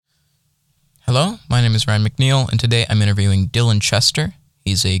Hello, my name is Ryan McNeil, and today I'm interviewing Dylan Chester.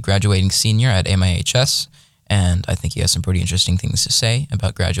 He's a graduating senior at MIHS, and I think he has some pretty interesting things to say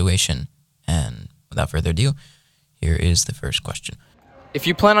about graduation. And without further ado, here is the first question. If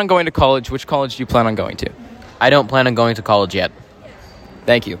you plan on going to college, which college do you plan on going to? I don't plan on going to college yet.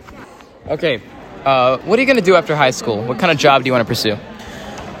 Thank you. Okay, what are you going to do after high school? What kind of job do you want to pursue?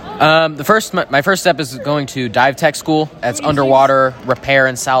 My first step is going to dive tech school. That's underwater repair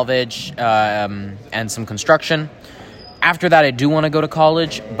and salvage, and some construction. After that, I do want to go to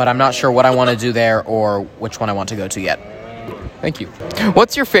college, but I'm not sure what I want to do there or which one I want to go to yet. Thank you.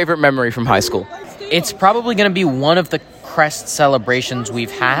 What's your favorite memory from high school? It's probably going to be one of the crest celebrations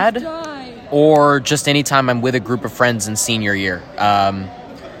we've had, or just any time I'm with a group of friends in senior year.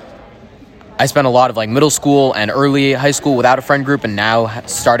 I spent a lot of middle school and early high school without a friend group, and now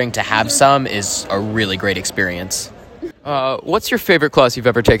starting to have some is a really great experience. What's your favorite class you've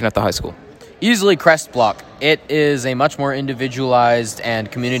ever taken at the high school? Easily Crest Block. It is a much more individualized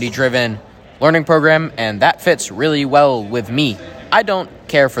and community-driven learning program, and that fits really well with me. I don't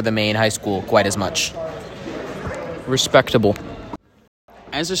care for the main high school quite as much. Respectable.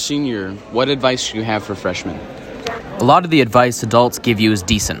 As a senior, what advice do you have for freshmen? A lot of the advice adults give you is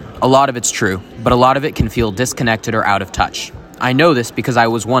decent. A lot of it's true, but a lot of it can feel disconnected or out of touch. I know this because I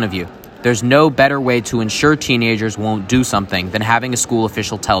was one of you. There's no better way to ensure teenagers won't do something than having a school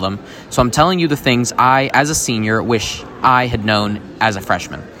official tell them, so I'm telling you the things I, as a senior, wish I had known as a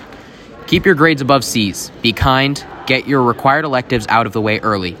freshman. Keep your grades above C's. Be kind. Get your required electives out of the way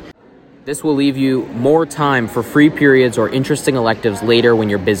early. This will leave you more time for free periods or interesting electives later when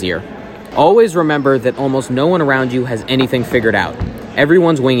you're busier. Always remember that almost no one around you has anything figured out.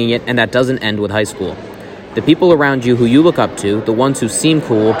 Everyone's winging it, and that doesn't end with high school. The people around you who you look up to, the ones who seem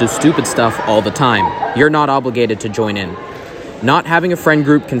cool, do stupid stuff all the time. You're not obligated to join in. Not having a friend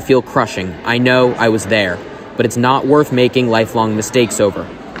group can feel crushing. I know, I was there. But it's not worth making lifelong mistakes over.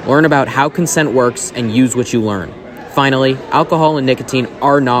 Learn about how consent works and use what you learn. Finally, alcohol and nicotine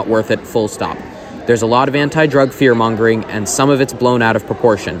are not worth it, full stop. There's a lot of anti-drug fear-mongering, and some of it's blown out of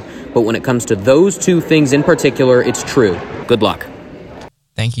proportion. But when it comes to those two things in particular, it's true. Good luck.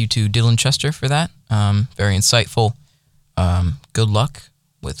 Thank you to Dylan Chester for that. Very insightful. Good luck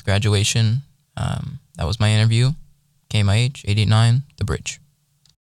with graduation. That was my interview. KMIH 889, The Bridge.